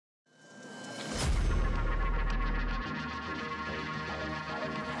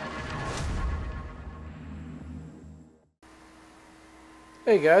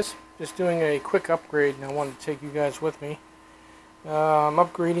Hey guys, just doing a quick upgrade and I wanted to take you guys with me. I'm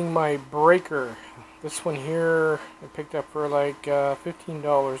upgrading my breaker. This one here I picked up for like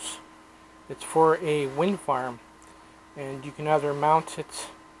 $15. It's for a wind farm and you can either mount it.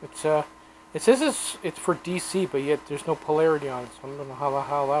 It says it's for DC, but yet there's no polarity on it, so I don't know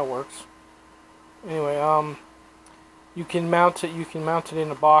how that works. Anyway, you can mount it. You can mount it in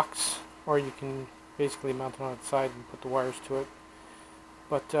a box, or you can basically mount it on its side and put the wires to it.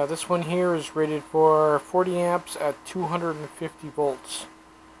 But this one here is rated for 40 amps at 250 volts.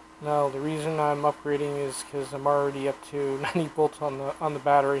 Now the reason I'm upgrading is because I'm already up to 90 volts on the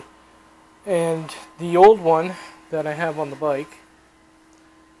battery, and the old one that I have on the bike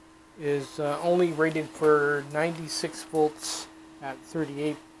is only rated for 96 volts at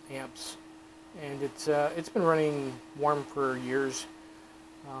 38 amps, and it's been running warm for years.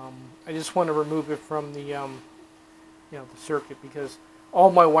 I just want to remove it from the the circuit, because all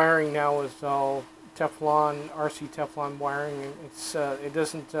my wiring now is all Teflon, RC Teflon wiring, and it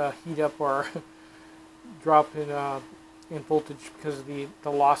doesn't heat up or drop in voltage because of the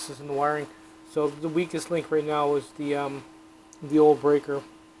losses in the wiring. So the weakest link right now is the old breaker.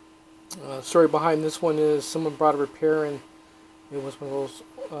 Story behind this one is someone brought a repair, and it was one of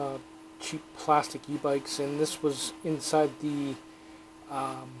those cheap plastic e-bikes, and this was inside the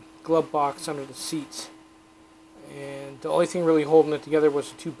glove box under the seats. And the only thing really holding it together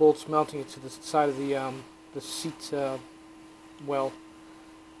was the two bolts mounting it to the side of the seat well.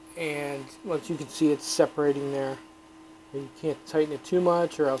 And as you can see, it's separating there. You can't tighten it too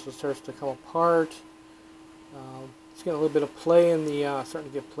much, or else it starts to come apart. It's getting a little bit of play in the starting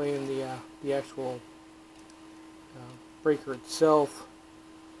to get play in the actual breaker itself.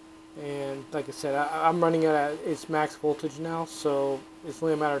 And like I said, I'm running it at its max voltage now, so it's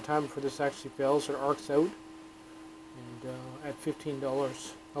only a matter of time before this actually fails or arcs out. And at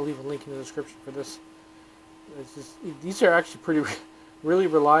 $15, I'll leave a link in the description for this. These are actually really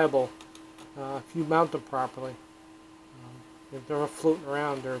reliable if you mount them properly. If they're floating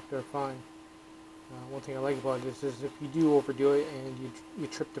around, they're fine. One thing I like about this is if you do overdo it and you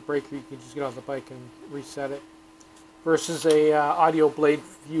trip the breaker, you can just get off the bike and reset it. Versus a audio blade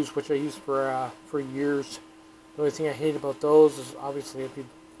fuse, which I used for years. The only thing I hate about those is obviously if you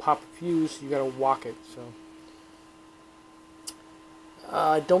pop a fuse, you gotta walk it. So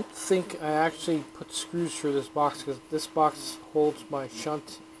I don't think I actually put screws through this box, because this box holds my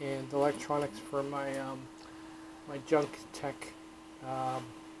shunt and the electronics for my my junk tech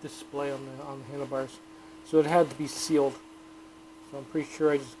display on the handlebars. So it had to be sealed. So I'm pretty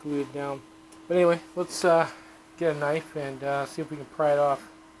sure I just glued it down. But anyway, let's get a knife and see if we can pry it off.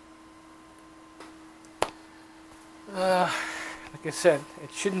 Like I said,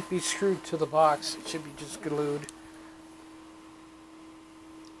 it shouldn't be screwed to the box. It should be just glued.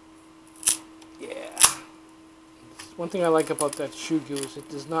 Yeah. One thing I like about that shoe glue is it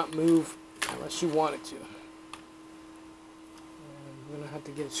does not move unless you want it to. And I'm going to have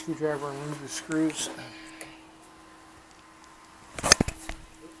to get a screwdriver and remove the screws.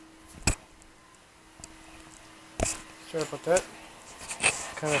 Sorry about that.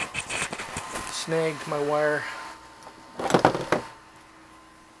 Kind of snagged my wire.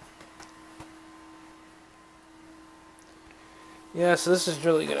 Yeah, so this is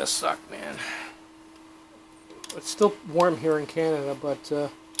really gonna suck, man. It's still warm here in Canada, but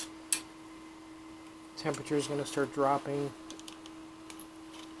temperature is gonna start dropping.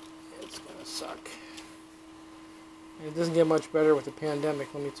 It's gonna suck. And it doesn't get much better with the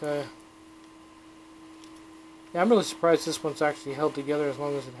pandemic, let me tell you. Yeah, I'm really surprised this one's actually held together as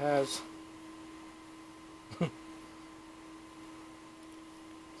long as it has. You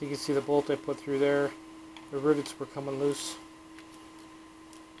can see the bolt I put through there. The rivets were coming loose.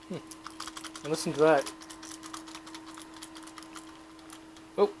 And listen to that.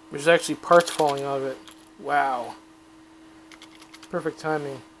 Oh, there's actually parts falling out of it. Wow. Perfect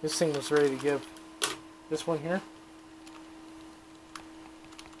timing. This thing was ready to give. This one here.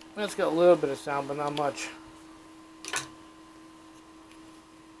 It's got a little bit of sound, but not much.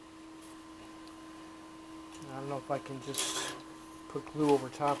 I don't know if I can just put glue over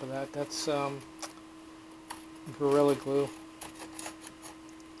top of that. That's Gorilla Glue.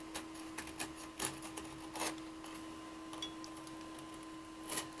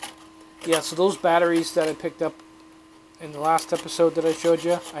 Yeah, so those batteries that I picked up in the last episode that I showed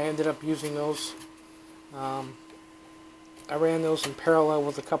you, I ended up using those. I ran those in parallel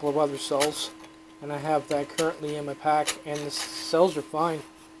with a couple of other cells, and I have that currently in my pack, and the cells are fine.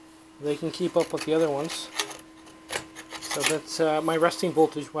 They can keep up with the other ones. So that's my resting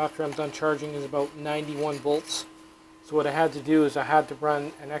voltage after I'm done charging is about 91 volts. So what I had to do is I had to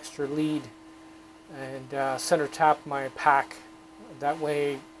run an extra lead and center tap my pack. That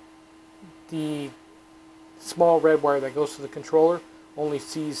way the small red wire that goes to the controller only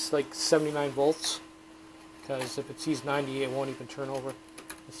sees like 79 volts, because if it sees 90 it won't even turn over.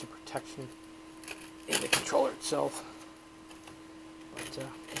 It's the protection in the controller itself. But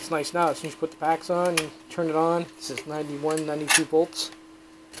it's nice now. As soon as you put the packs on, you turn it on, it says 91, 92 volts.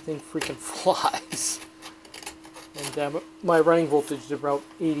 The thing freaking flies. And my running voltage is about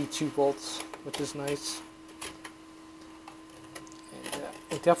 82 volts, which is nice. And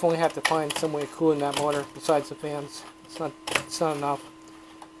I definitely have to find some way of cooling that motor besides the fans. It's not enough.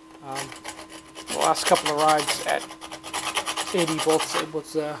 The last couple of rides at 80 volts, it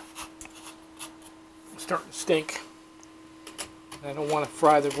was starting to stink. I don't want to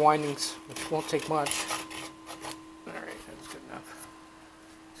fry the windings, which won't take much. Alright, that's good enough.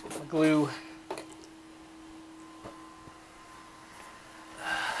 Let's get my glue.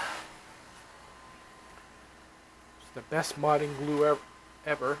 It's the best modding glue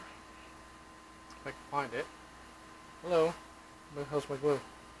ever. If I can find it. Hello? Where the hell's my glue?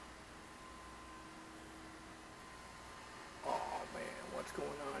 Oh man, what's going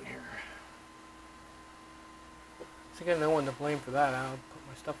on here? I think I know one to blame for that. I'll put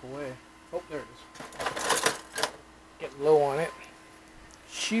my stuff away. Oh, there it is. Getting low on it.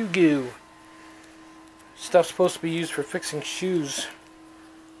 Shoe goo. Stuff's supposed to be used for fixing shoes,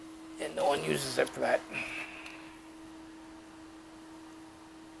 and no one uses it for that.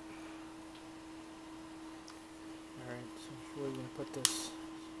 Alright, so where are we going to put this?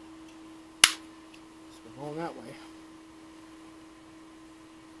 So we're going that way.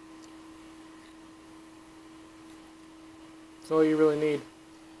 That's all you really need.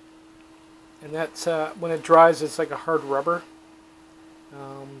 And that's when it dries, it's like a hard rubber.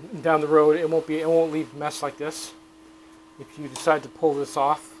 Down the road, it won't leave mess like this. If you decide to pull this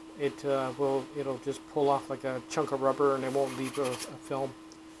off, it'll just pull off like a chunk of rubber, and it won't leave a film.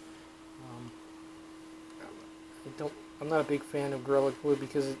 I'm not a big fan of Gorilla Glue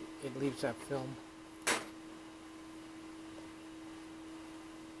because it leaves that film.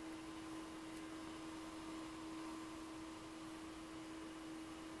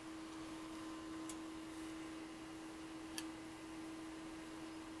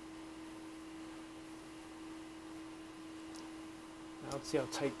 Let's see how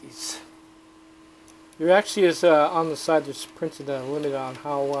tight these. There actually is on the side. There's printed a limit on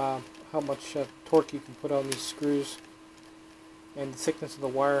how much torque you can put on these screws and the thickness of the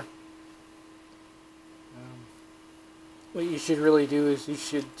wire. What you should really do is you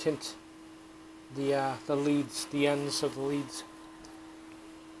should tint the leads, the ends of the leads.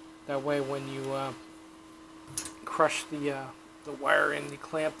 That way, when you crush the wire in the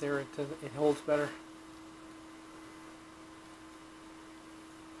clamp there, it holds better.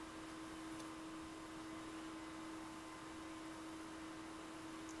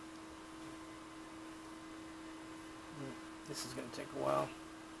 This is going to take a while.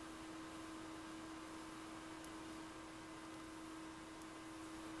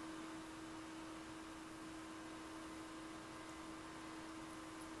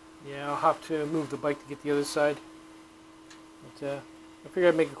 Yeah, I'll have to move the bike to get the other side. But I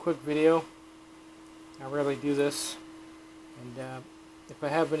figured I'd make a quick video. I rarely do this. And if I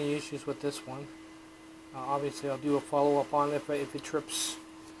have any issues with this one, obviously I'll do a follow-up on it if it trips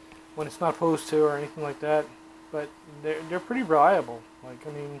when it's not supposed to or anything like that. But they're pretty reliable. Like,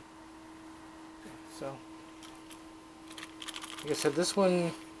 I mean, so like I said, this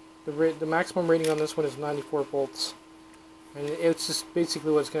one, the maximum rating on this one is 94 volts, and it's just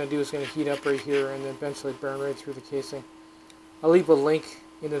basically what it's going to do is going to heat up right here and then eventually burn right through the casing. I'll leave a link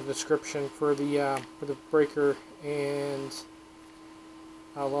in the description for the breaker, and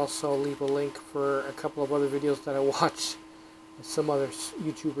I'll also leave a link for a couple of other videos that I watched. Some other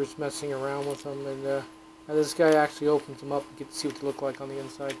YouTubers messing around with them, and this guy actually opens them up and get to see what they look like on the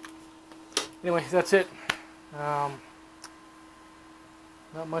inside. Anyway, that's it. Not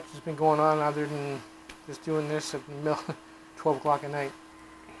much has been going on other than just doing this at 12 o'clock at night.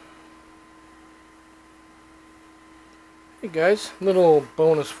 Hey guys, little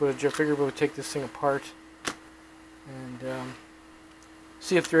bonus footage. I figured we would take this thing apart and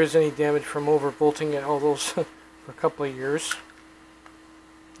see if there is any damage from overvolting it all those for a couple of years.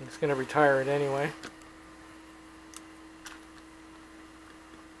 It's going to retire it anyway.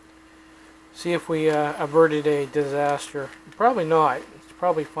 See if we averted a disaster. Probably not. It's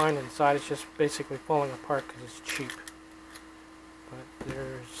probably fine inside. It's just basically falling apart because it's cheap. But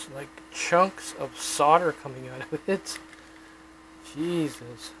there's like chunks of solder coming out of it.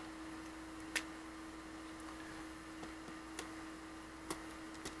 Jesus.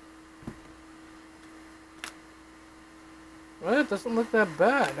 Well, it doesn't look that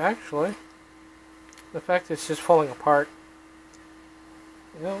bad, actually. The fact that it's just falling apart.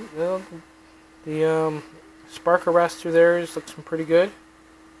 The spark arrestor there looks pretty good.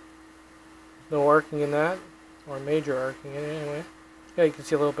 No arcing in that, or major arcing in it anyway. Yeah, you can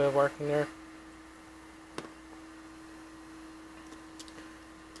see a little bit of arcing there.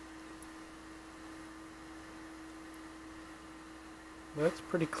 That's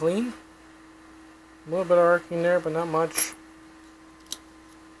pretty clean. A little bit of arcing there, but not much.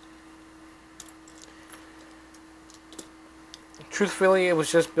 Truthfully, it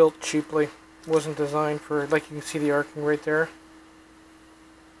was just built cheaply. It wasn't designed for, like you can see the arcing right there.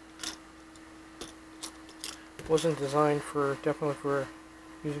 It wasn't designed for, definitely for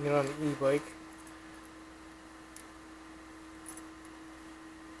using it on an e-bike.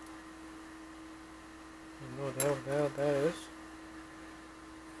 You know what the hell that is.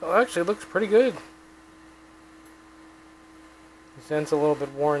 Oh, actually, it looks pretty good. This end's a little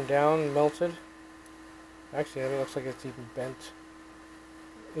bit worn down and melted. Actually, it looks like it's even bent.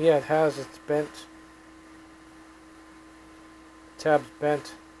 Yeah, it has. It's bent. The tab's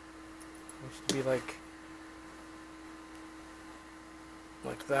bent. It used to be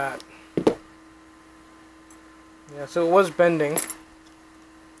like that. Yeah, so it was bending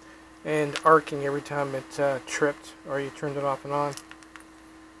and arcing every time it tripped or you turned it off and on. It's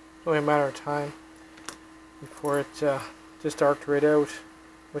only a matter of time before it just arced right out,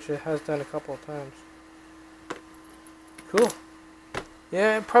 which it has done a couple of times. Cool.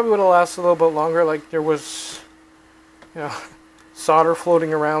 Yeah, it probably would have lasted a little bit longer. Like there was, solder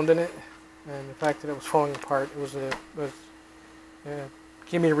floating around in it, and the fact that it was falling apart,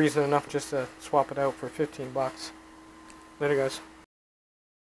 gave me a reason enough just to swap it out for $15. Later, guys.